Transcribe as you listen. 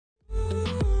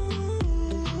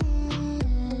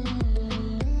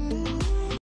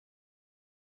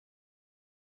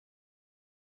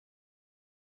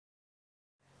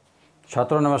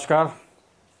छात्रों नमस्कार।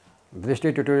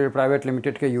 दृष्टि ट्यूटोरियल प्राइवेट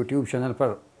लिमिटेड के यूट्यूब चैनल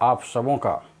पर आप सबों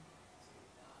का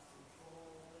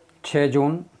 6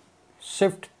 जून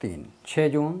शिफ्ट 3 6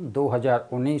 जून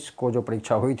 2019 को जो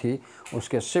परीक्षा हुई थी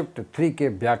उसके शिफ्ट 3 के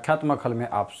व्याख्यात्मक हल में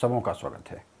आप सबों का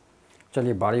स्वागत है।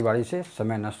 चलिए बारी बारी से,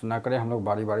 समय नष्ट ना करें, हम लोग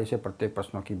बारी बारी से प्रत्येक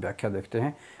प्रश्नों की व्याख्या देखते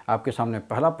हैं। आपके सामने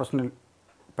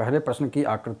पहले प्रश्न की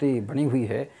आकृति बनी हुई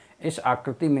है। इस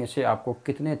आकृति में से आपको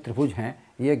कितने त्रिभुज हैं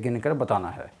ये गिनकर बताना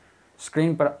है।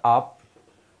 स्क्रीन पर आप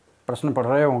प्रश्न पढ़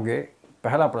रहे होंगे।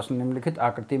 पहला प्रश्न, निम्नलिखित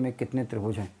आकृति में कितने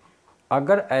त्रिभुज हैं।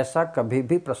 अगर ऐसा कभी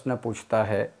भी प्रश्न पूछता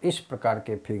है इस प्रकार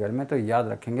के फिगर में तो याद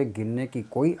रखेंगे गिनने की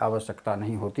कोई आवश्यकता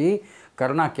नहीं होती।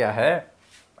 करना क्या है,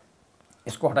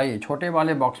 इसको हटाइए, छोटे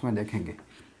वाले बॉक्स में देखेंगे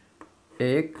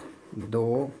 1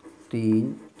 2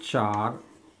 3 4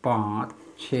 5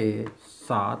 6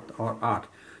 7 और 8।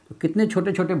 तो कितने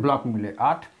छोटे छोटे ब्लॉक मिले,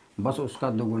 8, बस उसका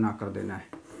दोगुना कर देना है,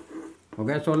 हो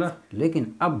गया 16।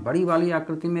 लेकिन अब बड़ी वाली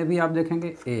आकृति में भी आप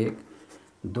देखेंगे 1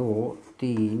 2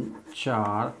 3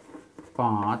 4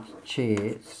 5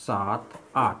 6 7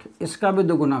 8, इसका भी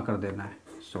दोगुना कर देना है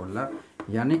 16।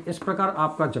 यानी इस प्रकार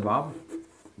आपका जवाब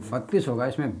 32 होगा।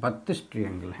 इसमें 32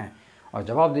 ट्रायंगल हैं और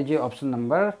जवाब दीजिए ऑप्शन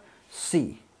नंबर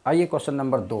सी। आइए क्वेश्चन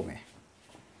नंबर 2 में।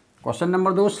 क्वेश्चन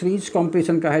नंबर 2 सीरीज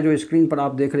कॉम्पिटिशन का है जो स्क्रीन पर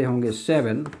आप देख रहे होंगे।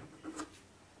 7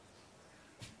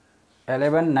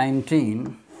 11 19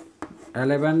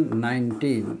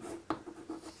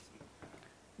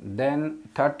 then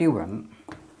 31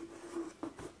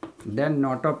 then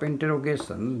note of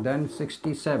interrogation then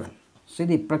 67।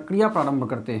 सीधी प्रक्रिया प्रारंभ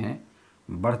करते हैं।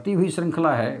 बढ़ती हुई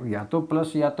श्रृंखला है, या तो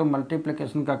प्लस या तो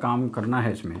मल्टीप्लिकेशन का काम करना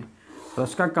है। इसमें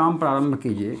प्लस का काम प्रारंभ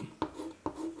कीजिए।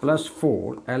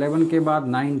 +4, 11 के बाद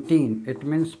 19, इट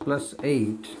मीन्स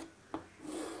 +8।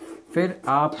 फिर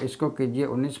आप इसको कीजिए,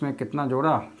 19 में कितना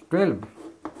जोड़ा, 12,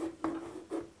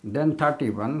 देन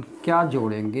 31, क्या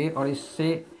जोड़ेंगे और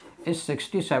इससे इस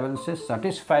 67 से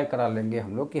सेटिस्फाई करा लेंगे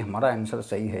हम लोग कि हमारा आंसर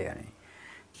सही है या नहीं।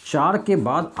 4 के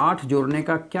बाद 8 जोड़ने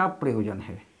का क्या प्रयोजन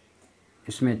है,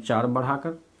 इसमें 4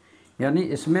 बढ़ाकर, यानी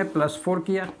इसमें +4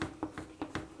 किया,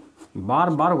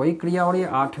 बार बार वही क्रिया और ये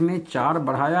 8 में 4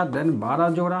 बढ़ाया, देन 12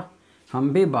 जोड़ा। हम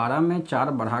भी 12 में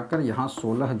 4 बढ़ाकर यहाँ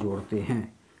 16 जोड़ते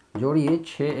हैं। जोड़िए,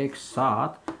 6 1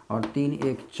 7 और 3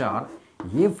 1 4।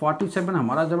 ये 47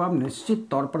 हमारा जवाब निश्चित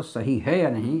तौर पर सही है या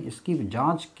नहीं, इसकी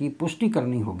जांच की पुष्टि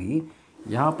करनी होगी।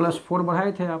 यहाँ +4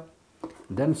 बढ़ाए थे आप,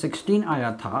 देन 16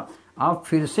 आया था, आप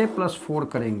फिर से +4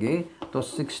 करेंगे तो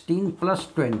 16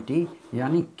 + 20,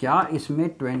 यानी क्या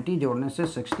इसमें 20 जोड़ने से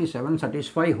 67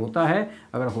 सेटिस्फाई होता है।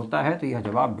 अगर होता है तो यह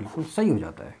जवाब बिल्कुल सही हो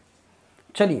जाता है।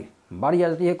 चलिए बारी आ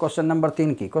जाती है क्वेश्चन नंबर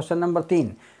 3 की। क्वेश्चन नंबर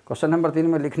 3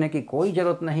 में लिखने की कोई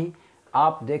ज़रूरत नहीं।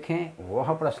 आप देखें,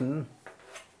 वह प्रश्न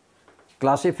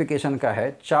क्लासिफिकेशन का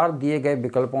है। 4 दिए गए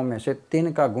विकल्पों में से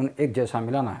 3 का गुण एक जैसा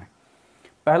मिलाना है।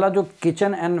 पहला जो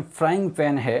किचन एंड फ्राइंग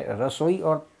पैन है, रसोई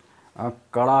और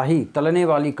कढ़ाई, तलने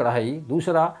वाली कढ़ाई।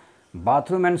 दूसरा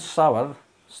बाथरूम एंड शावर,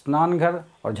 स्नानघर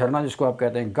और झरना जिसको आप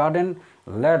कहते हैं। Garden,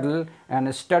 ladle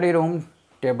and study room,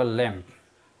 table lamp.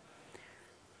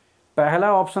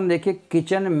 पहला ऑप्शन देखिए,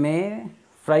 किचन में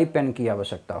फ्राई पैन की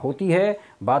आवश्यकता होती है,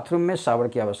 बाथरूम में शावर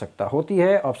की आवश्यकता होती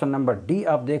है। ऑप्शन नंबर डी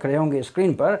आप देख रहे होंगे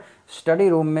स्क्रीन पर, स्टडी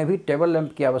रूम में भी टेबल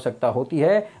लैंप की आवश्यकता होती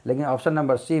है। लेकिन ऑप्शन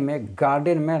नंबर सी में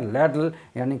गार्डन में लैडल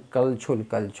यानी कलछुल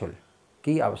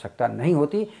की आवश्यकता नहीं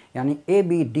होती। यानी ए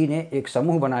बी डी ने एक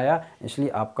समूह बनाया, इसलिए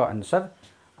आपका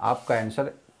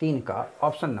आंसर 3 का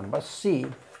ऑप्शन नंबर सी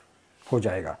हो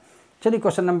जाएगा। चलिए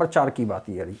क्वेश्चन नंबर 4 की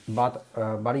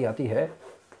बारी आती है।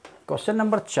 क्वेश्चन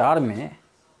नंबर 4 में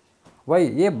वही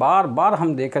ये बार बार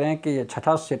हम देख रहे हैं कि ये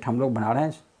छठा सेट हम लोग बना रहे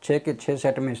हैं। 6 के 6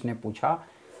 सेट में इसने पूछा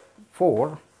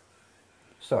 6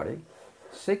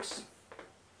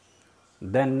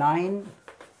 देन 9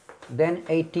 देन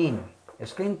 18।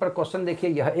 स्क्रीन पर क्वेश्चन देखिए,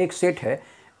 यह एक सेट है।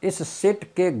 इस सेट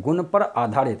के गुण पर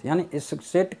आधारित, यानी इस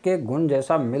सेट के गुण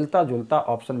जैसा मिलता जुलता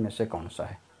ऑप्शन में से कौन सा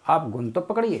है। आप गुण तो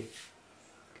पकड़िए।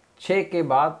 6 के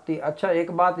बाद अच्छा,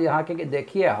 एक बात यहाँ के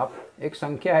देखिए, आप एक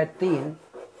संख्या है 3,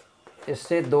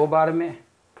 इससे 2 बार में,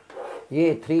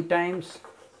 ये 3 टाइम्स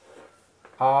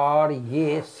और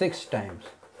ये 6 टाइम्स,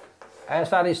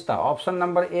 ऐसा रिश्ता। ऑप्शन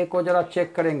नंबर ए को ज़रा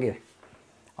चेक करेंगे।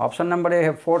 ऑप्शन नंबर ए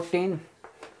है 14,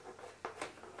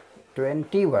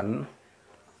 21,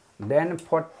 देन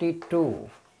 42,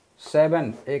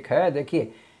 7 एक है।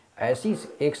 देखिए ऐसी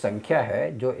एक संख्या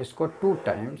है जो इसको 2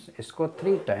 टाइम्स, इसको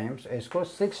 3 टाइम्स, इसको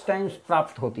 6 टाइम्स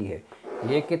प्राप्त होती है।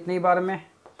 ये कितनी बार में,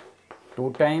 2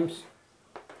 टाइम्स।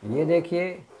 ये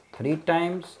देखिए 3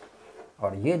 टाइम्स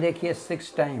और ये देखिए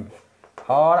 6 टाइम्स।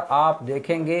 और आप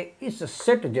देखेंगे इस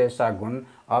सेट जैसा गुण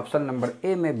ऑप्शन नंबर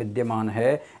ए में विद्यमान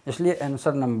है, इसलिए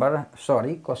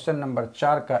क्वेश्चन नंबर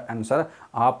 4 का आंसर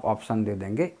आप ऑप्शन दे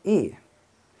देंगे ए।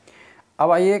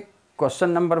 अब आइए क्वेश्चन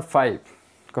नंबर 5।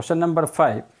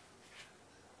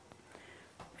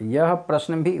 यह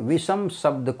प्रश्न भी विषम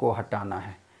शब्द को हटाना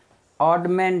है,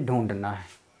 ऑडमैन ढूंढना है,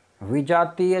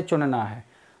 विजातीय चुनना है।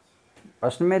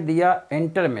 प्रश्न में दिया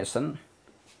इंटरमेशन,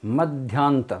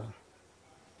 मध्यांतर,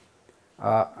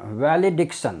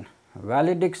 वैलिडिक्शन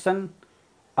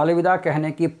अलविदा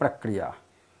कहने की प्रक्रिया,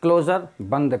 क्लोजर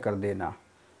बंद कर देना,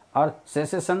 और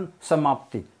सेसेशन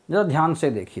समाप्ति। जरा ध्यान से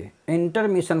देखिए,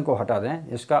 इंटरमिशन को हटा दें,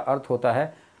 इसका अर्थ होता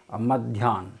है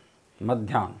मध्याह्न।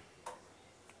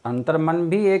 अंतर्मन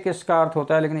भी एक इसका अर्थ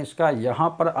होता है, लेकिन इसका यहाँ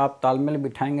पर आप तालमेल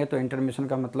बिठाएंगे तो इंटरमिशन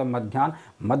का मतलब मध्याह्न,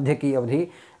 मध्य की अवधि।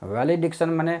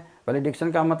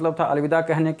 वैलिडिक्शन का मतलब था अलविदा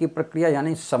कहने की प्रक्रिया,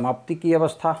 यानी समाप्ति की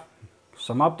अवस्था,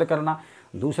 समाप्त करना।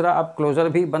 दूसरा अब क्लोजर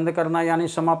भी बंद करना यानी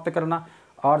समाप्त करना,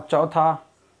 और चौथा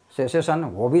सेसेशन,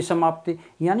 वो भी समाप्ति।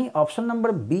 यानी option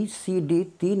number B C D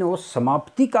तीनों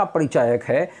समाप्ति का परिचायक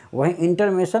है, वहीं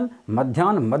इंटरमिशन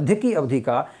मध्याह्न, मध्य की अवधि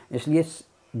का। इसलिए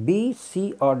बी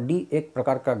सी और डी एक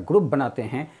प्रकार का ग्रुप बनाते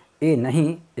हैं, ए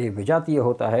नहीं, ए विजातीय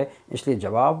होता है। इसलिए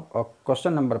जवाब और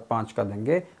क्वेश्चन नंबर 5 का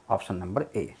देंगे option number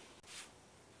A.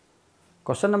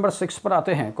 Question number 6 पर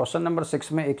आते हैं। क्वेश्चन नंबर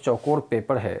 6 में एक चौकोर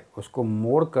पेपर है, उसको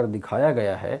मोड़ कर दिखाया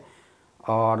गया है,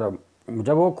 और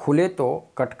जब वो खुले तो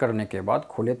कट करने के बाद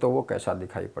खुले तो वो कैसा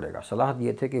दिखाई पड़ेगा। सलाह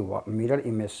दिए थे कि मिरर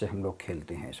इमेज से हम लोग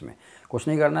खेलते हैं, इसमें कुछ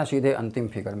नहीं करना, सीधे अंतिम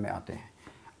फिगर में आते हैं।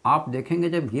 आप देखेंगे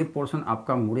जब ये पोर्शन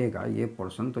आपका मुड़ेगा, ये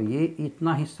पोर्शन, तो ये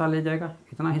इतना हिस्सा ले जाएगा,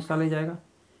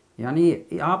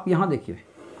 यानी आप यहाँ देखिए,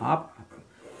 आप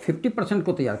 50%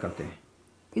 को तैयार करते हैं,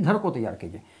 इधर को तैयार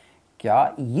कीजिए।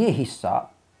 क्या ये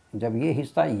हिस्सा, जब ये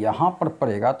हिस्सा यहाँ पर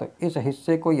पड़ेगा तो इस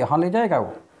हिस्से को यहाँ ले जाएगा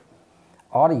वो,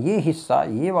 और ये हिस्सा,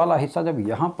 ये वाला हिस्सा जब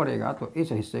यहाँ पड़ेगा तो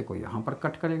इस हिस्से को यहाँ पर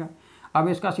कट करेगा। अब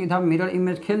इसका सीधा मिरर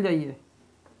इमेज खेल जाइए,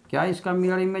 क्या इसका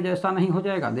मिरर इमेज ऐसा नहीं हो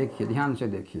जाएगा? देखिए, ध्यान से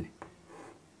देखिए,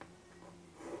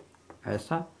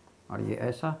 ऐसा और ये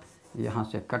ऐसा, यहाँ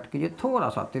से कट कीजिए, थोड़ा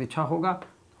सा तिरछा होगा,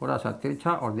 थोड़ा सा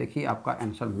तिरछा, और देखिए आपका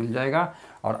आंसर मिल जाएगा।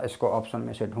 और इसको ऑप्शन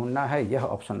में से ढूंढना है, यह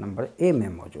ऑप्शन नंबर ए में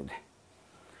मौजूद है।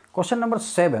 क्वेश्चन नंबर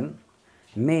 7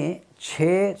 में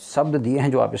 6 शब्द दिए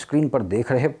हैं जो आप स्क्रीन पर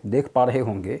देख पा रहे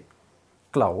होंगे।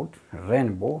 क्लाउड,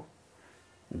 रेनबो,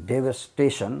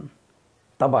 डेवस्टेशन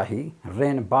तबाही,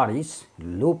 रेन बारिश,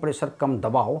 लो प्रेशर कम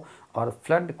दबाव, और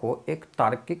फ्लड को एक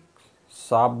तार्किक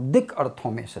शाब्दिक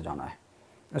अर्थों में सजाना है।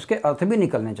 इसके अर्थ भी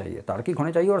निकलने चाहिए, तार्किक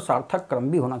होने चाहिए और सार्थक क्रम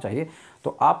भी होना चाहिए।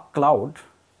 तो आप क्लाउड,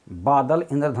 बादल,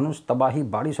 इंद्रधनुष, तबाही,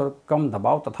 बारिश और कम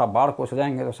दबाव तथा बाढ़ को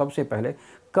सजाएंगे तो सबसे पहले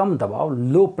कम दबाव,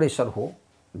 लो प्रेशर हो।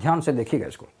 ध्यान से देखिएगा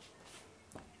इसको।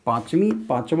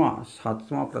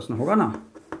 सातवां प्रश्न होगा ना,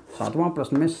 7वां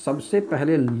प्रश्न में सबसे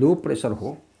पहले लो प्रेशर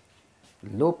हो।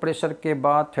 लो प्रेशर के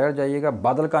बाद ठहर जाइएगा,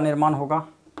 बादल का निर्माण होगा,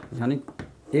 यानी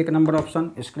 1 नंबर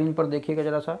ऑप्शन स्क्रीन पर देखिएगा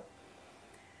जरा सा।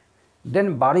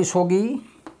 देन बारिश होगी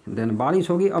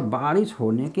और बारिश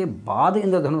होने के बाद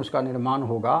इंद्रधनुष का निर्माण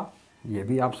होगा, ये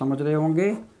भी आप समझ रहे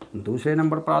होंगे। दूसरे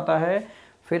नंबर पर आता है,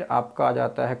 फिर आपका आ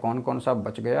जाता है कौन कौन सा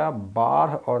बच गया, बाढ़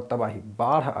और तबाही।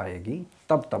 बाढ़ आएगी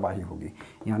तब तबाही होगी,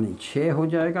 यानी 6 हो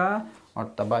जाएगा,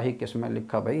 और तबाही किस में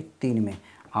लिखा भाई? 3 में।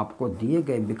 आपको दिए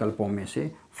गए विकल्पों में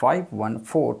से 5, 1,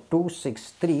 4, 2,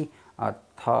 6, 3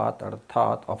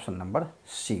 अर्थात ऑप्शन नंबर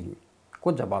सी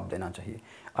को जवाब देना चाहिए।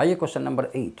 आइए क्वेश्चन नंबर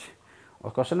 8,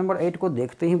 और क्वेश्चन नंबर 8 को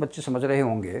देखते ही बच्चे समझ रहे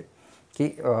होंगे कि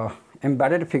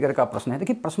एम्बेडेड फिगर का प्रश्न है।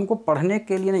 देखिए, प्रश्न को पढ़ने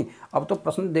के लिए नहीं, अब तो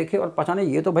प्रश्न देखे और पहचाने,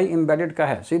 ये तो भाई एम्बेडेड का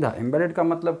है सीधा। एम्बेडेड का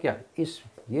मतलब क्या है?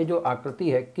 ये जो आकृति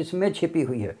है किस में छिपी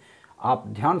हुई है, आप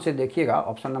ध्यान से देखिएगा।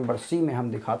 ऑप्शन नंबर सी में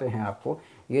हम दिखाते हैं आपको,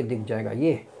 ये दिख जाएगा,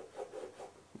 ये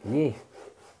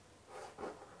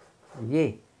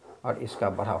और इसका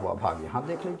बढ़ा हुआ भाग यहाँ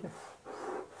देख लीजिए,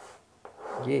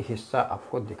 ये हिस्सा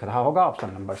आपको दिख रहा होगा ऑप्शन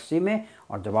नंबर सी में,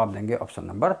 और जवाब देंगे option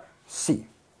number C.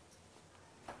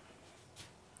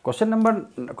 Question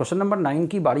number 9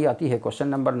 की बारी आती है। क्वेश्चन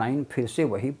नंबर 9 फिर से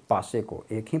वही पासे को,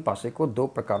 एक ही पासे को 2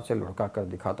 प्रकार से लुढ़का कर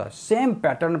दिखाता है। सेम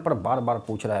पैटर्न पर बार बार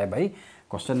पूछ रहा है भाई।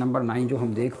 क्वेश्चन नंबर 9 जो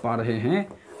हम देख पा रहे हैं,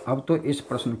 अब तो इस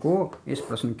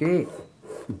प्रश्न के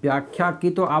व्याख्या की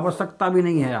तो आवश्यकता भी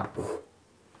नहीं है आपको।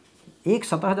 एक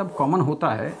सतह जब कॉमन होता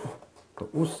है तो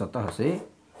उस सतह से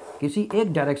किसी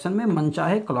एक डायरेक्शन में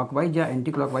मनचाहे क्लॉकवाइज या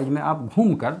एंटी क्लॉकवाइज में आप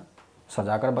घूमकर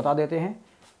सजाकर बता देते हैं।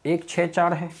 1, 6,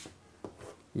 4 है,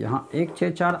 यहाँ 1,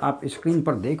 6, 4 आप स्क्रीन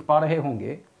पर देख पा रहे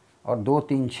होंगे, और 2,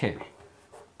 3, 6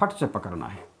 फट से पकड़ना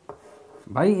है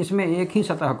भाई। इसमें एक ही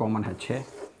सतह कॉमन है 6,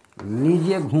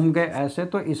 लीजिए घूम गए ऐसे,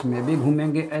 तो इसमें भी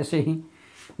घूमेंगे ऐसे ही।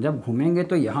 जब घूमेंगे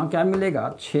तो यहाँ क्या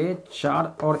मिलेगा, 6,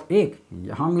 4 और 1,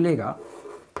 यहाँ मिलेगा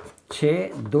 6,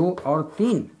 2 और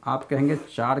 3। आप कहेंगे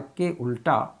 4 के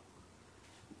उल्टा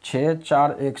 6,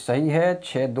 4, 1 सही है,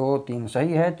 6, 2, 3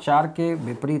 सही है, 4 के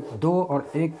विपरीत 2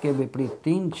 और 1 के विपरीत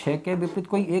 3, 6 के विपरीत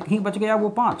कोई एक ही बच गया, वो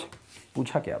 5।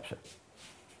 पूछा क्या आपसे?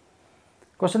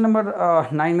 क्वेश्चन नंबर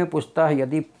 9 में पूछता है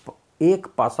यदि एक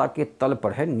पासा के तल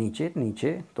पर है नीचे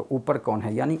नीचे तो ऊपर कौन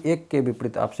है, यानी 1 के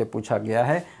विपरीत आपसे पूछा गया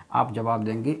है। आप जवाब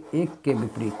देंगे 1 के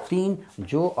विपरीत 3,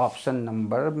 जो ऑप्शन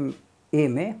नंबर ए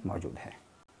में मौजूद है।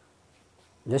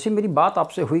 जैसे मेरी बात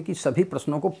आपसे हुई कि सभी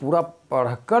प्रश्नों को पूरा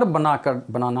पढ़कर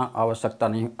बनाना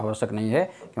आवश्यक नहीं है,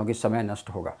 क्योंकि समय नष्ट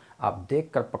होगा। आप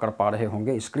देखकर पकड़ पा रहे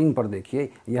होंगे, स्क्रीन पर देखिए,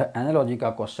 यह एनालॉजी का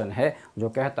क्वेश्चन है जो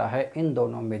कहता है इन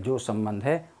दोनों में जो संबंध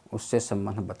है उससे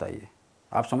संबंध बताइए।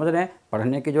 आप समझ रहे हैं,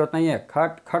 पढ़ने की जरूरत नहीं है,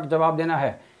 खट खट जवाब देना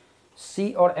है।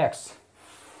 सी और एक्स,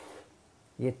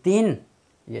 ये 3,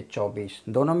 ये 24,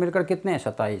 दोनों मिलकर कितने हैं,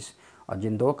 27, और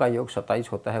जिन दो का योग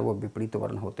 27 होता है वो विपरीत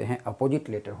वर्ण होते हैं, अपोजिट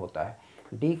लेटर होता है।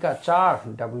 डी का 4,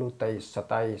 डब्ल्यू 23,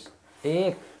 27,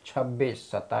 1, 26,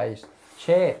 27,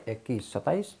 6, 21,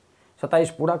 27, 27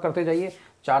 पूरा करते जाइए।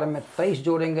 4 में 23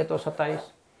 जोड़ेंगे तो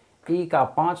 27, ई का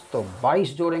 5 तो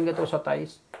 22 जोड़ेंगे तो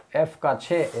 27, एफ का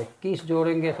 6, 21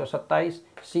 जोड़ेंगे तो 27,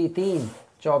 सी 3,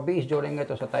 24 जोड़ेंगे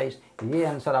तो 27। ये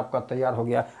आंसर आपका तैयार हो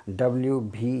गया,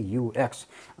 WVUX,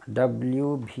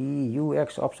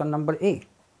 WVUX option number A.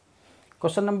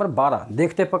 Question number 12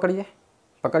 देखते, पकड़िए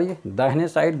पकड़िए, दाहिने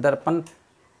साइड दर्पण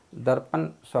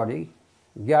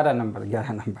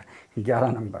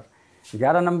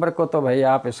 11 नंबर को तो भाई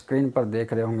आप स्क्रीन पर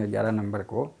देख रहे होंगे। 11 नंबर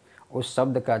को उस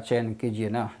शब्द का चयन कीजिए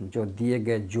ना जो दिए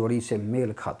गए जोड़ी से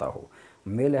मेल खाता हो।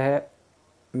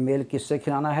 मेल किससे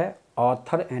खिलाना है,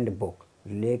 ऑथर एंड बुक,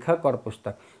 लेखक और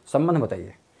पुस्तक। संबंध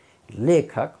बताइए,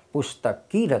 लेखक पुस्तक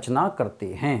की रचना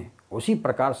करते हैं। उसी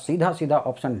प्रकार सीधा सीधा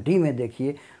ऑप्शन डी में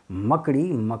देखिए,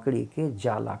 मकड़ी के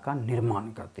जाला का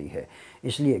निर्माण करती है।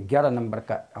 इसलिए 11 नंबर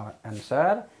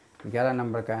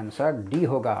का आंसर डी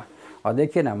होगा। और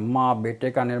देखिए ना, माँ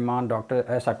बेटे का निर्माण, डॉक्टर,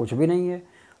 ऐसा कुछ भी नहीं है।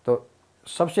 तो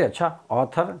सबसे अच्छा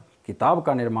ऑथर किताब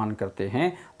का निर्माण करते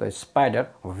हैं, तो स्पाइडर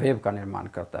वेब का निर्माण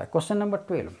करता है। क्वेश्चन नंबर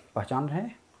 12 पहचान रहे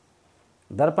हैं,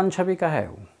 दर्पण छवि का है,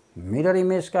 मिरर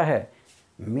इमेज का है।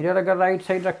 मिरर अगर राइट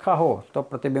साइड रखा हो तो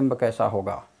प्रतिबिंब कैसा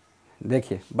होगा,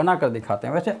 देखिए बना कर दिखाते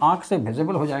हैं। वैसे आंख से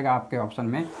विजिबल हो जाएगा आपके ऑप्शन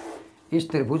में। इस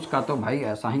त्रिभुज का तो भाई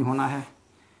ऐसा ही होना है,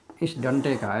 इस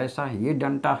डंटे का ऐसा, ये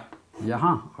डंटा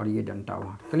यहाँ और ये डंटा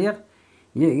वहाँ, क्लियर।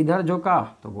 ये इधर झुका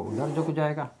तो वो उधर झुक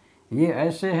जाएगा, ये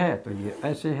ऐसे है तो ये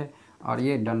ऐसे है, और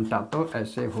ये डंटा तो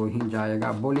ऐसे हो ही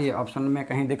जाएगा। बोलिए ऑप्शन में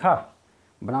कहीं दिखा,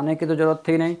 बनाने की तो ज़रूरत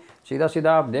थी नहीं, सीधा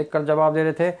सीधा आप देख कर जवाब दे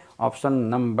रहे थे। ऑप्शन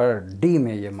नंबर डी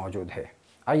में ये मौजूद है।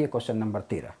 आइए क्वेश्चन नंबर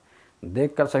 13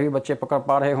 देखकर सभी बच्चे पकड़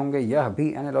पा रहे होंगे, यह भी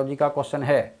एनालॉजी का क्वेश्चन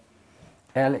है।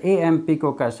 LAMP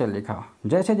को कैसे लिखा,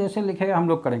 जैसे जैसे लिखेगा हम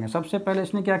लोग करेंगे। सबसे पहले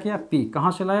इसने क्या किया, P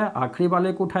कहाँ से लाया, आखिरी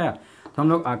वाले को उठाया, तो हम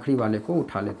लोग आखिरी वाले को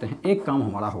उठा लेते हैं, एक काम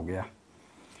हमारा हो गया।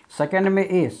 सेकंड में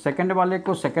A, सेकंड वाले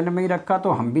को सेकंड में ही रखा,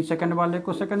 तो हम भी सेकंड वाले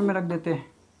को सेकंड में रख देते हैं।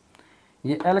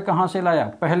 ये L कहाँ से लाया,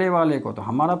 पहले वाले को, तो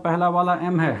हमारा पहला वाला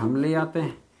M है, हम ले आते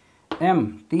हैं। M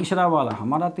तीसरा वाला,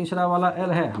 हमारा तीसरा वाला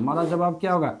L है, हमारा जवाब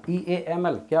क्या होगा,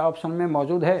 EAML। क्या ऑप्शन में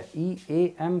मौजूद है,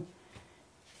 EAM,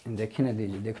 देखने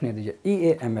दीजिए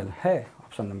EAML है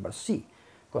option number C.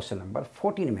 Question number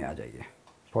 14 में आ जाइए।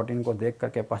 14 को देख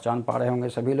करके पहचान पा रहे होंगे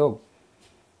सभी लोग।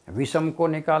 विषम को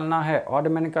निकालना है,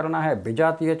 ऑडमेन करना है,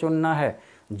 विजातीय चुनना है।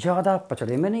 ज़्यादा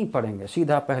पचड़े में नहीं पड़ेंगे,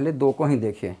 सीधा पहले दो को ही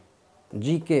देखिए।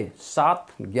 GK 7,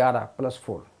 11 +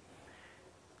 4,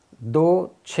 2,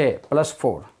 6 +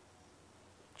 4,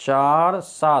 4,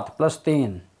 7 +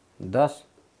 3, 10,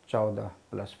 14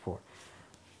 + 4,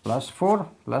 +4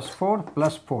 +4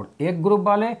 +4। एक ग्रुप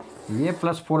वाले ये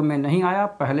 +4 में नहीं आया,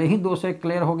 पहले ही 2 से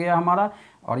क्लियर हो गया हमारा,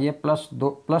 और ये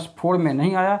 +4 में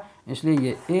नहीं आया, इसलिए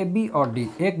ये A, B और D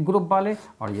एक ग्रुप वाले,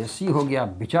 और ये C हो गया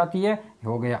विजातीय,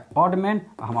 हो गया ऑडमैन।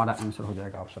 हमारा आंसर हो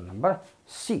जाएगा option number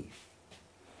C।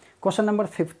 Question number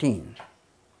 15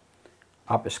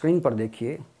 आप स्क्रीन पर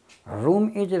देखिए। Room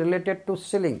is related to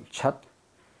ceiling, छत,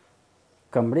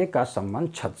 कमरे का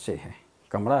संबंध छत से है।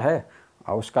 कमरा है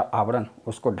और उसका आवरण,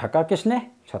 उसको ढका किसने,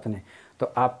 छत ने।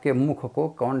 तो आपके मुख को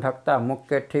कौन ढकता, मुख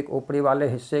के ठीक ऊपरी वाले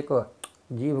हिस्से को,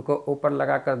 जीभ को ऊपर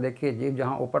लगा कर देखिए, जीभ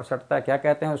जहाँ ऊपर सटता है क्या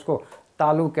कहते हैं उसको,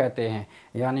 तालू कहते हैं।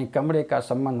 यानी कमरे का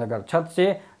संबंध अगर छत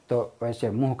से, तो वैसे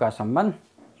मुंह का संबंध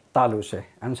तालू से।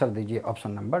 आंसर दीजिए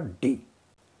ऑप्शन नंबर डी।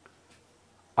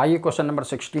 आइए क्वेश्चन नंबर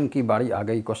 16 की बारी आ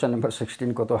गई। क्वेश्चन नंबर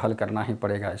 16 को तो हल करना ही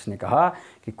पड़ेगा। इसने कहा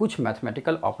कि कुछ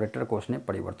मैथमेटिकल ऑपरेटर को उसने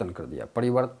परिवर्तन कर दिया,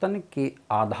 परिवर्तन के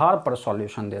आधार पर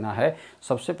सॉल्यूशन देना है।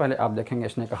 सबसे पहले आप देखेंगे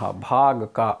इसने कहा भाग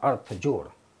का अर्थ जोड़,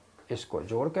 इसको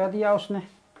जोड़ कह दिया उसने,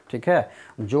 ठीक है।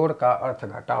 जोड़ का अर्थ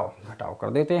घटाव, घटाव कर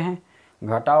देते हैं,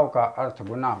 घटाव का अर्थ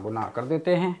गुना, गुना कर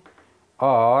देते हैं,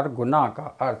 और गुना का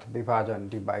अर्थ विभाजन,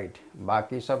 डिवाइड।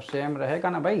 बाकी सब सेम रहेगा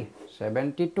ना भाई।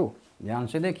 72, ध्यान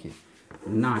से देखिए,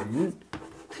 9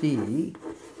 3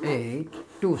 8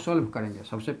 2 सॉल्व करेंगे।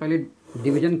 सबसे पहले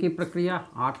डिवीजन की प्रक्रिया,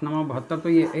 8 9 72, तो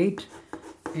ये 8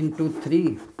 इंटू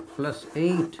 3 प्लस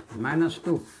 8 माइनस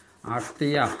 2, 8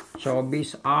 3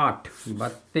 24, 8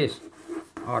 32,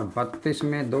 और 32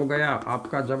 में 2 गया,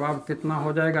 आपका जवाब कितना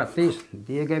हो जाएगा? 30।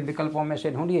 दिए गए विकल्पों में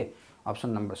से ढूंढिए option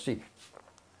number C.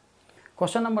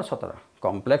 Question number 17,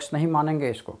 complex नहीं मानेंगे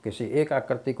इसको, किसी एक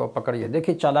आकृति को पकड़िए।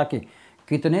 देखिए चालाकी,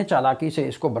 कितने चालाकी से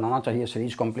इसको बनाना चाहिए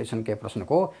सीरीज कॉम्प्लीशन के प्रश्न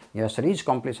को। यह सीरीज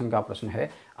कॉम्प्लीशन का प्रश्न है,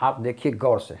 आप देखिए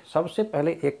गौर से। सबसे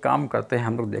पहले एक काम करते हैं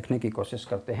हम लोग, देखने की कोशिश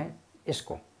करते हैं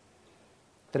इसको।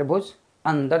 त्रिभुज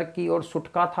अंदर की ओर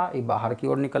सुटका था, ये बाहर की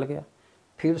ओर निकल गया,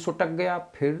 फिर सुटक गया,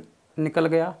 फिर निकल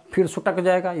गया, फिर सुटक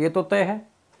जाएगा, ये तो तय है।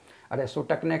 अरे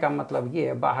सुटकने का मतलब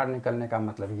ये, बाहर निकलने का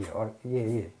मतलब ये, और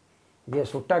ये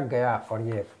सुटक गया और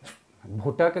ये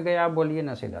भुटक गया, बोलिए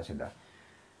ना सीधा सीधा।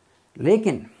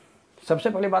 लेकिन सबसे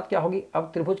पहले बात क्या होगी, अब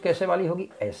त्रिभुज कैसे वाली होगी?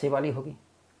 ऐसे वाली होगी।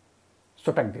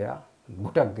 सुटक गया,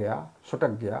 भुटक गया,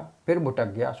 सुटक गया, फिर भुटक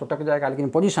गया, सुटक जाएगा, लेकिन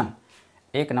पोजीशन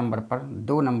 1 नंबर पर,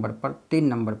 2 नंबर पर, 3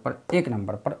 नंबर पर, 1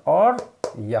 नंबर पर, और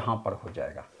यहाँ पर हो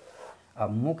जाएगा।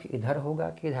 अब मुख इधर होगा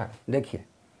कि इधर? देखिए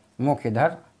मुख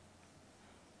इधर,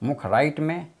 मुख राइट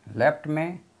में, लेफ्ट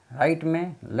में, राइट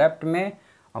में, लेफ्ट में,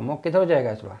 और मुख किधर हो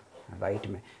जाएगा इस बार? राइट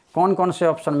में। कौन कौन से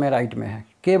ऑप्शन में राइट में है?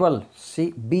 केवल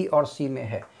सी, बी और सी में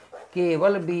है,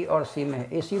 केवल बी और सी में है।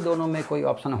 इसी दोनों में कोई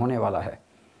ऑप्शन होने वाला है,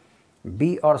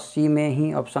 बी और सी में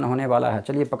ही ऑप्शन होने वाला है।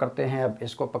 चलिए पकड़ते हैं, अब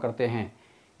इसको पकड़ते हैं।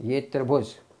 ये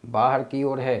त्रिभुज बाहर की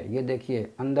ओर है, ये देखिए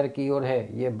अंदर की ओर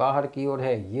है, ये बाहर की ओर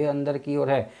है, ये अंदर की ओर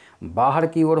है, बाहर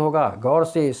की ओर होगा। गौर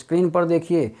से स्क्रीन पर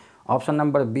देखिए, ऑप्शन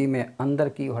नंबर बी में अंदर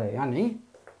की ओर है, यानी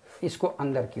इसको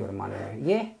अंदर की ओर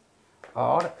मानेंगे ये,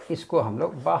 और इसको हम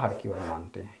लोग बाहर की ओर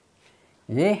मानते हैं।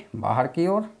 ये बाहर की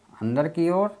ओर, अंदर की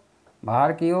ओर,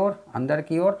 बाहर की ओर, अंदर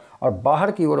की ओर, और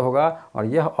बाहर की ओर होगा, और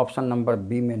यह ऑप्शन नंबर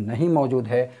बी में नहीं मौजूद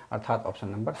है, अर्थात ऑप्शन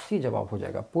नंबर सी जवाब हो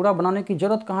जाएगा। पूरा बनाने की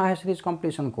जरूरत कहाँ है सीरीज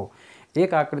कॉम्प्लीशन को?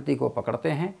 एक आकृति को पकड़ते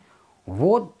हैं,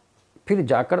 वो फिर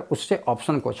जाकर उससे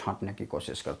ऑप्शन को छांटने की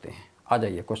कोशिश करते हैं। आ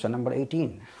जाइए क्वेश्चन नंबर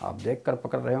 18, आप देख कर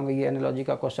पकड़ रहे होंगे, ये एनालॉजी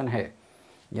का क्वेश्चन है।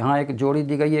 यहाँ एक जोड़ी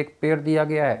दी गई है, एक पेड़ दिया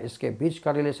गया है, इसके बीच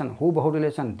का रिलेशन, हूबहू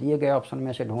रिलेशन दिए गए ऑप्शन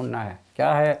में से ढूंढना है।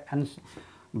 क्या है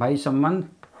भाई संबंध?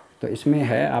 तो इसमें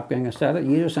है, आप कहेंगे सर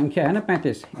ये जो संख्या है ना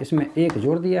 35, इसमें एक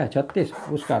जोड़ दिया है 36,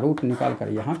 उसका रूट निकाल कर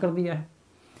यहाँ कर दिया है।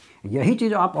 यही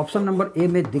चीज़ आप ऑप्शन नंबर ए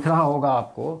में दिख रहा होगा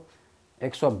आपको,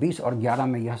 120 और 11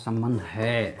 में यह संबंध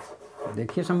है।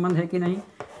 देखिए संबंध है कि नहीं।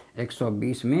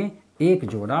 120 में एक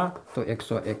जोड़ा तो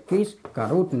 121 का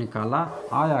रूट निकाला,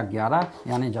 आया 11,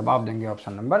 यानी जवाब देंगे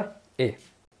ऑप्शन नंबर ए।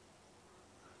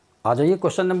 आ जाइए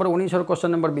क्वेश्चन नंबर 19 और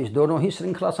क्वेश्चन नंबर 20, दोनों ही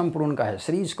श्रृंखला संपूर्ण का है,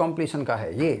 सीरीज कॉम्प्लीशन का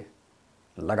है। ये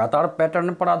लगातार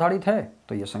पैटर्न पर आधारित है,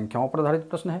 तो ये संख्याओं पर आधारित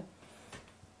प्रश्न है।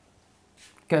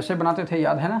 कैसे बनाते थे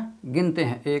याद है ना? गिनते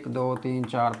हैं 1 2 3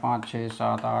 4 5 6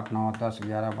 7 8 9 10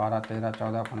 11 12 13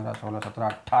 14 15 16 17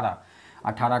 18।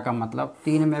 18 का मतलब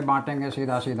 3 में बांटेंगे,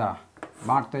 सीधा सीधा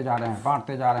बांटते जा रहे हैं,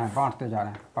 बांटते जा रहे हैं, बांटते जा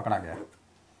रहे हैं। पकड़ा गया,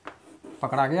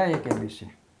 पकड़ा गया। एक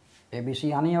ए बी सी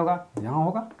यहाँ नहीं होगा, यहाँ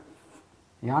होगा,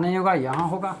 यहाँ नहीं होगा, यहाँ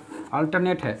होगा।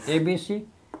 अल्टरनेट है A B C,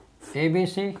 A B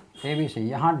C, A B C.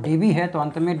 यहाँ डी बी है तो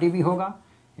अंत में डी बी होगा,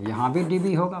 यहाँ भी डी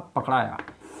बी होगा। पकड़ाया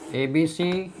A B C,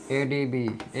 A D B,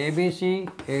 A B C,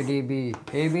 A D B,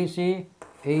 A B C,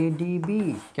 A D B.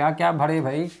 क्या क्या भरे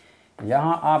भाई?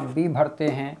 यहाँ आप बी भरते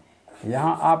हैं,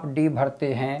 यहाँ आप डी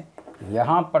भरते हैं,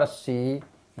 यहाँ पर सी,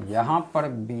 यहाँ पर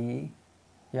बी,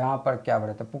 यहाँ पर क्या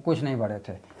भरे थे? कुछ नहीं भरे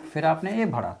थे। फिर आपने ए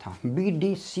भरा था, B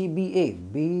D C B A,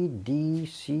 B D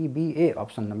C B A,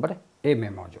 option number A में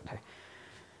मौजूद है।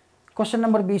 क्वेश्चन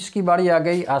नंबर 20 की बारी आ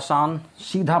गई। आसान,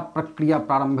 सीधा प्रक्रिया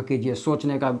प्रारंभ कीजिए।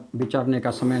 सोचने का, विचारने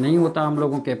का समय नहीं होता हम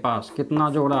लोगों के पास। कितना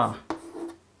जोड़ा?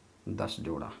 10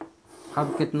 जोड़ा।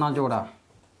 अब कितना जोड़ा?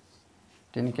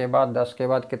 3 के बाद 10 के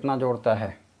बाद कितना जोड़ता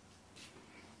है?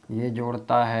 ये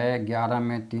जोड़ता है 11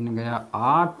 में 3 गया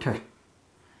 8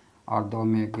 और 2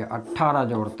 में गया 18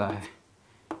 जोड़ता है।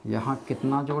 यहाँ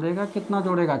कितना जोड़ेगा? कितना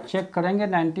जोड़ेगा चेक करेंगे।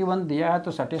 91 दिया है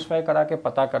तो सेटिस्फाई करा के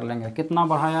पता कर लेंगे कितना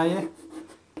बढ़ाया। ये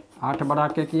 8 बढ़ा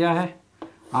के किया है।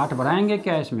 8 बढ़ाएंगे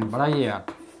क्या इसमें? बढ़ाइए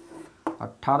 8।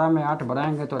 18 में 8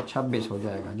 बढ़ाएंगे तो 26 हो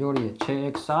जाएगा। जोड़िए 6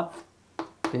 1 7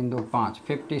 3 2 5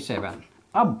 57।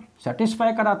 अब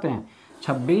सेटिस्फाई कराते हैं।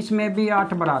 26 में भी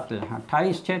 8 बढ़ाते हैं।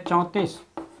 28 6 34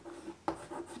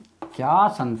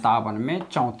 57 में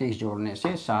 34 जोड़ने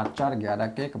से 7 4 11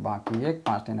 के 1 बाकी 1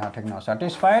 5 3 8 1 9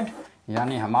 सेटिस्फाइड,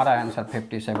 यानी हमारा आंसर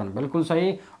 57 बिल्कुल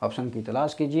सही। ऑप्शन की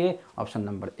तलाश कीजिए, ऑप्शन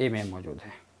नंबर ए में मौजूद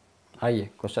है। आइए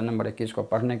क्वेश्चन नंबर 21 को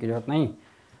पढ़ने की जरूरत नहीं,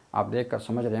 आप देखकर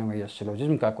समझ रहे होंगे, यह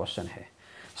सिलोजिज्म का क्वेश्चन है।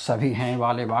 सभी हैं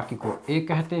वाले वाक्य को ए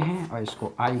कहते हैं और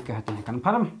इसको आई कहते हैं,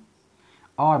 कन्फर्म।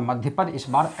 और मध्यपद इस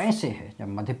बार ऐसे है, जब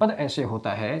मध्यपद ऐसे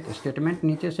होता है तो स्टेटमेंट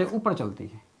नीचे से ऊपर चलती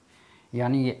है,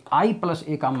 यानी ये आई प्लस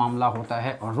ए का मामला होता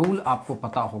है। और रूल आपको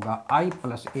पता होगा, आई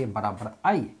प्लस ए बराबर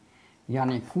आई,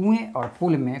 यानी कुएं और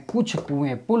पुल में कुछ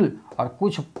कुएं पुल और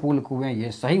कुछ पुल कुएं,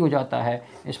 ये सही हो जाता है।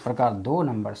 इस प्रकार 2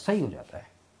 नंबर सही हो जाता है।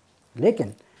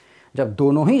 लेकिन जब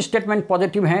दोनों ही स्टेटमेंट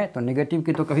पॉजिटिव हैं तो नेगेटिव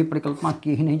की तो कभी परिकल्पना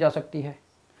की ही नहीं जा सकती है।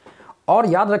 और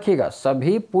याद रखिएगा,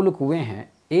 सभी पुल कुएं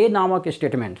हैं, ए नामक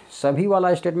स्टेटमेंट, सभी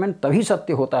वाला स्टेटमेंट तभी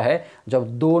सत्य होता है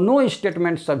जब दोनों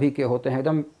स्टेटमेंट सभी के होते हैं।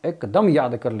 एकदम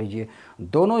याद कर लीजिए,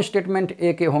 दोनों स्टेटमेंट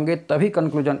ए के होंगे तभी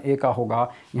कंक्लूजन ए का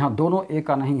होगा। यहाँ दोनों ए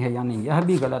का नहीं है, यानी यह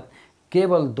भी गलत।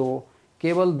 केवल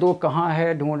दो कहाँ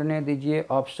है, ढूंढने दीजिए।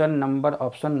 ऑप्शन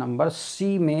नंबर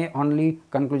सी में ओनली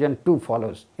कंक्लूजन 2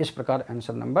 फॉलोज। इस प्रकार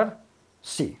आंसर नंबर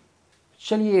सी।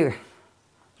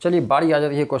 चलिए बारी आ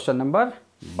जाती है क्वेश्चन नंबर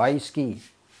 22 की।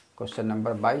 क्वेश्चन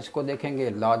नंबर 22 को देखेंगे।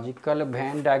 लॉजिकल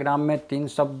वेन डायग्राम में 3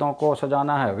 शब्दों को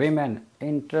सजाना है। वीमेन,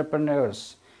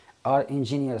 एंटरप्रेन्योर्स और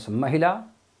इंजीनियर्स। महिला,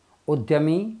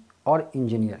 उद्यमी और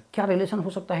इंजीनियर, क्या रिलेशन हो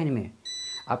सकता है इनमें?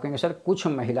 आप कहेंगे सर कुछ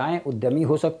महिलाएं उद्यमी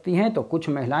हो सकती हैं तो कुछ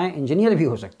महिलाएं इंजीनियर भी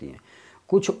हो सकती हैं,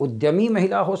 कुछ उद्यमी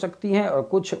महिला हो सकती हैं और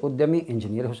कुछ उद्यमी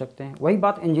इंजीनियर हो सकते हैं। वही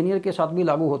बात इंजीनियर के साथ भी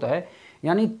लागू होता है,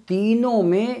 यानी तीनों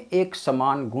में एक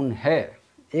समान गुण है,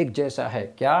 एक जैसा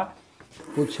है। क्या?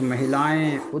 कुछ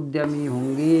महिलाएं उद्यमी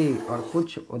होंगी और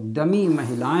कुछ उद्यमी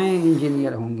महिलाएं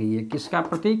इंजीनियर होंगी। ये किसका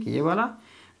प्रतीक? ये वाला।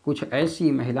 कुछ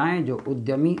ऐसी महिलाएं जो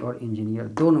उद्यमी और इंजीनियर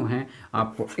दोनों हैं।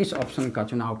 आपको इस ऑप्शन का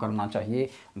चुनाव करना चाहिए।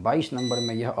 22 नंबर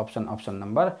में यह ऑप्शन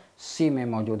नंबर सी में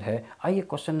मौजूद है। आइए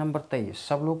क्वेश्चन नंबर 23।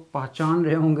 सब लोग पहचान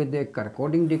रहे होंगे देखकर,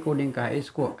 कोडिंग डिकोडिंग का है।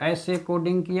 इसको ऐसे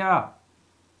कोडिंग किया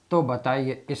तो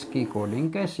बताइए इसकी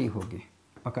कोडिंग कैसी होगी?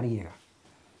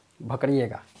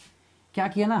 पकड़िएगा। क्या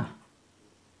किया ना,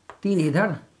 3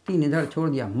 इधर छोड़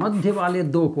दिया, मध्य वाले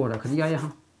 2 को रख दिया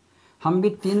यहाँ। हम भी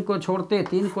 3 को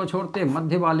छोड़ते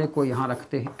मध्य वाले को यहाँ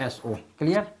रखते हैं, SO।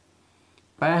 क्लियर?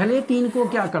 पहले 3 को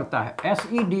क्या करता है,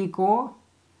 SED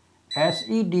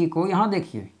को यहाँ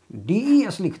देखिए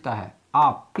DES लिखता है,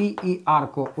 आप PER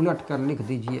को उलट कर लिख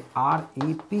दीजिए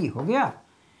REP, हो गया।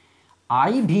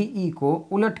 IVE को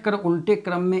उलट कर उल्टे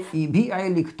क्रम में EVI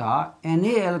लिखता,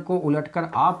 NAL को उलट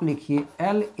कर आप लिखिए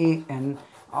LAN।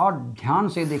 और ध्यान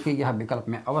से देखिए, यह विकल्प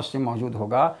में अवश्य मौजूद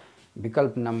होगा।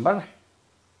 विकल्प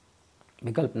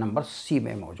नंबर सी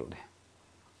में मौजूद है।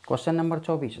 क्वेश्चन नंबर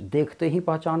 24 देखते ही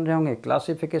पहचान रहे होंगे,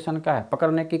 क्लासिफिकेशन का है।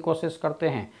 पकड़ने की कोशिश करते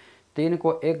हैं। 3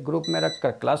 को एक ग्रुप में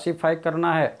रखकर क्लासीफाई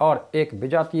करना है और एक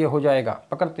विजातीय हो जाएगा।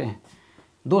 पकड़ते हैं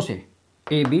 2 से,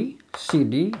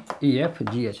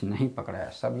 ABCDEFGH नहीं पकड़ा है,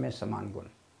 सब में समान गुण।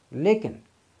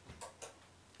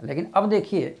 लेकिन अब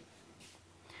देखिए,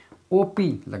 OP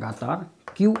लगातार,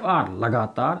 QR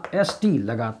लगातार, ST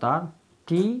लगातार,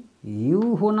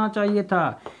 TU होना चाहिए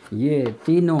था। ये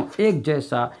तीनों एक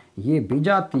जैसा, ये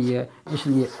विजातीय,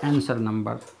 इसलिए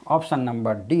ऑप्शन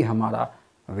नंबर डी हमारा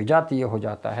विजातीय हो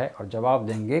जाता है। और जवाब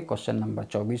देंगे क्वेश्चन नंबर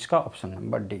 24 का ऑप्शन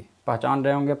नंबर डी। पहचान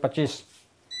रहे होंगे 25।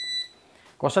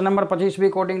 क्वेश्चन नंबर 25 भी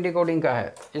कोडिंग डिकोडिंग का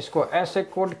है। इसको ऐसे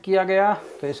कोड किया गया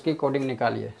तो इसकी कोडिंग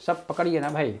निकालिए। सब पकड़िए ना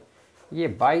भाई, ये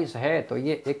 22 है तो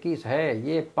ये 21 है,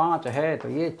 ये 5 है तो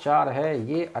ये 4 है,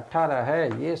 ये 18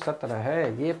 है, ये 17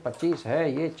 है, ये 25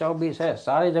 है, ये 24 है।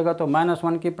 सारी जगह तो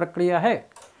 -1 की प्रक्रिया है,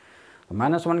 तो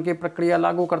 -1 की प्रक्रिया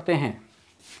लागू करते हैं।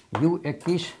 U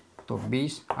 21 तो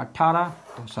 20, 18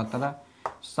 तो 17,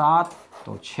 7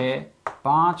 तो 6,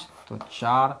 5 तो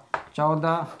 4,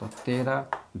 14 तो 13,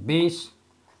 20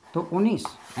 तो 19।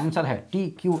 आंसर है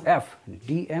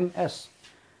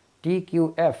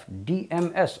TQF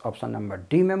ऑप्शन नंबर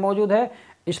डी में मौजूद है।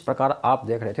 इस प्रकार आप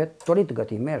देख रहे थे त्वरित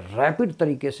गति में, रैपिड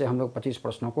तरीके से हम लोग 25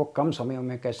 प्रश्नों को कम समय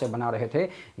में कैसे बना रहे थे।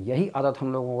 यही आदत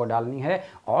हम लोगों को डालनी है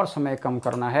और समय कम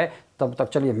करना है। तब तक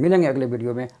चलिए मिलेंगे अगले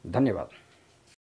वीडियो में। धन्यवाद।